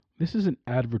This is an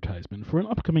advertisement for an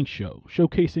upcoming show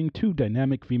showcasing two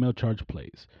dynamic female charge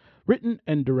plays, written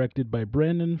and directed by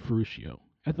Brandon Ferruccio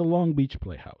at the Long Beach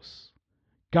Playhouse.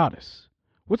 Goddess.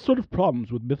 What sort of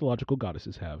problems would mythological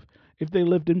goddesses have if they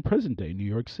lived in present day New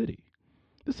York City?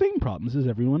 The same problems as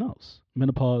everyone else: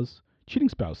 menopause, cheating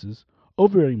spouses,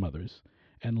 overbearing mothers,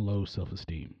 and low self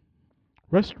esteem.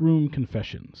 Restroom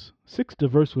Confessions. Six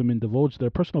diverse women divulge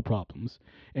their personal problems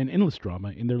and endless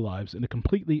drama in their lives in a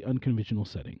completely unconventional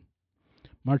setting.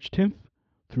 March 10th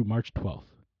through March 12th,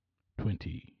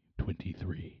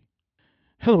 2023.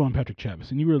 Hello, I'm Patrick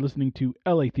Chavis, and you are listening to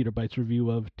LA Theater Bites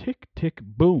review of Tick, Tick,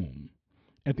 Boom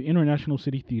at the International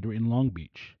City Theater in Long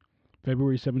Beach,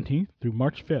 February 17th through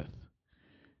March 5th,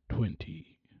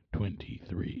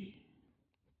 2023.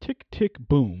 Tick, Tick,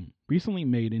 Boom recently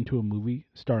made into a movie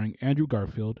starring Andrew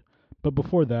Garfield, but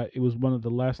before that, it was one of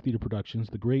the last theater productions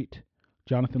the great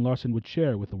Jonathan Larson would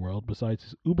share with the world besides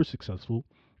his uber-successful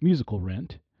musical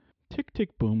Rent. Tick,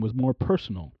 Tick, Boom was more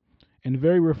personal and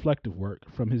very reflective work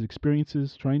from his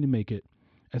experiences trying to make it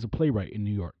as a playwright in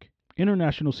New York.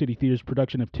 International City Theater's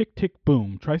production of Tick, Tick,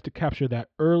 Boom tries to capture that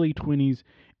early 20s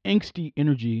angsty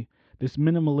energy this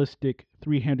minimalistic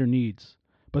three-hander needs,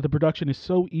 but the production is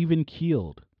so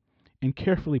even-keeled and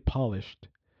carefully polished.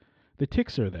 The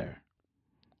ticks are there.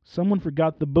 Someone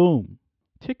forgot the boom.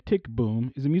 Tick, Tick,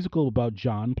 Boom is a musical about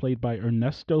John, played by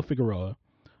Ernesto Figueroa,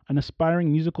 an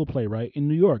aspiring musical playwright in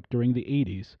New York during the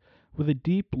 80s with a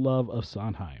deep love of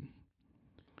Sondheim.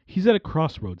 He's at a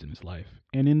crossroads in his life,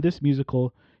 and in this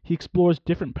musical, he explores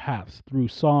different paths through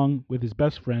song with his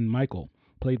best friend Michael,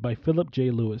 played by Philip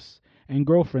J. Lewis, and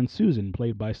girlfriend Susan,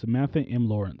 played by Samantha M.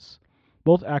 Lawrence.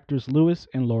 Both actors Lewis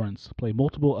and Lawrence play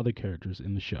multiple other characters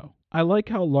in the show. I like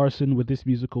how Larson with this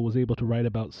musical was able to write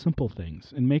about simple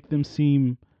things and make them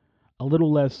seem a little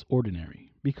less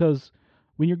ordinary, because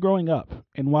when you're growing up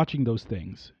and watching those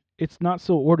things, it's not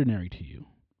so ordinary to you.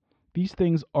 These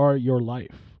things are your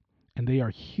life, and they are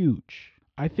huge.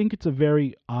 I think it's a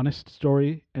very honest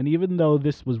story, and even though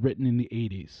this was written in the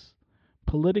 80s,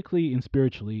 politically and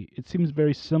spiritually, it seems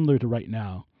very similar to right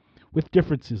now, with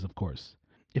differences, of course.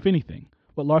 If anything,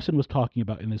 what Larson was talking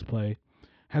about in this play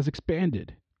has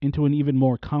expanded into an even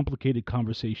more complicated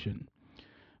conversation,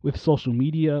 with social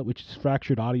media, which has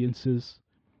fractured audiences,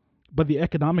 but the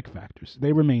economic factors,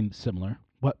 they remain similar.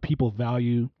 What people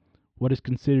value, what is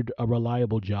considered a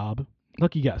reliable job.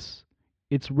 Lucky guess,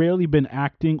 it's rarely been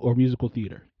acting or musical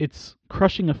theater. Its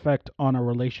crushing effect on our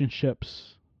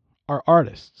relationships, our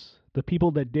artists, the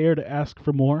people that dare to ask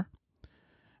for more,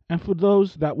 and for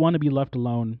those that want to be left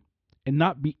alone and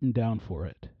not beaten down for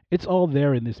it. It's all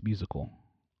there in this musical.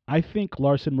 I think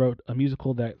Larson wrote a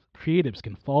musical that creatives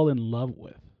can fall in love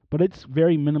with, but its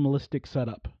very minimalistic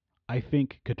setup, I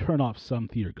think, could turn off some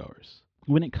theatergoers.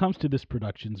 When it comes to this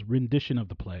production's rendition of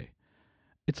the play,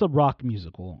 it's a rock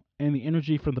musical, and the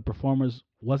energy from the performers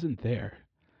wasn't there.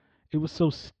 It was so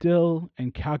still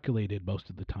and calculated most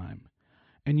of the time,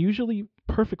 and usually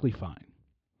perfectly fine.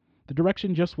 The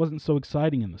direction just wasn't so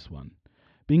exciting in this one.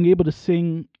 Being able to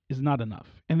sing is not enough,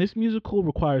 and this musical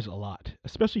requires a lot,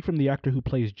 especially from the actor who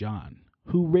plays John,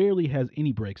 who rarely has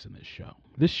any breaks in this show.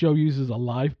 This show uses a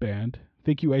live band.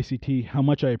 Thank you, ICT, how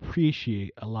much I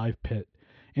appreciate a live pit.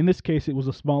 In this case, it was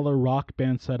a smaller rock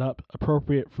band setup,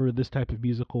 appropriate for this type of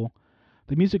musical.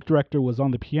 The music director was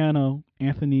on the piano,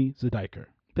 Anthony Zediker.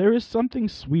 There is something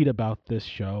sweet about this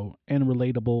show, and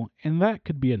relatable, and that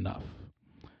could be enough.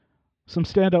 Some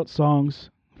standout songs: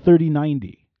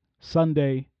 3090,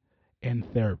 Sunday, and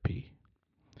Therapy.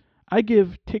 I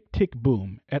give Tick, Tick,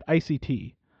 Boom at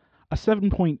ICT a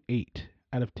 7.8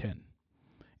 out of 10.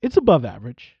 It's above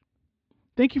average.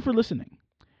 Thank you for listening,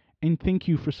 and thank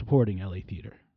you for supporting LA Theater.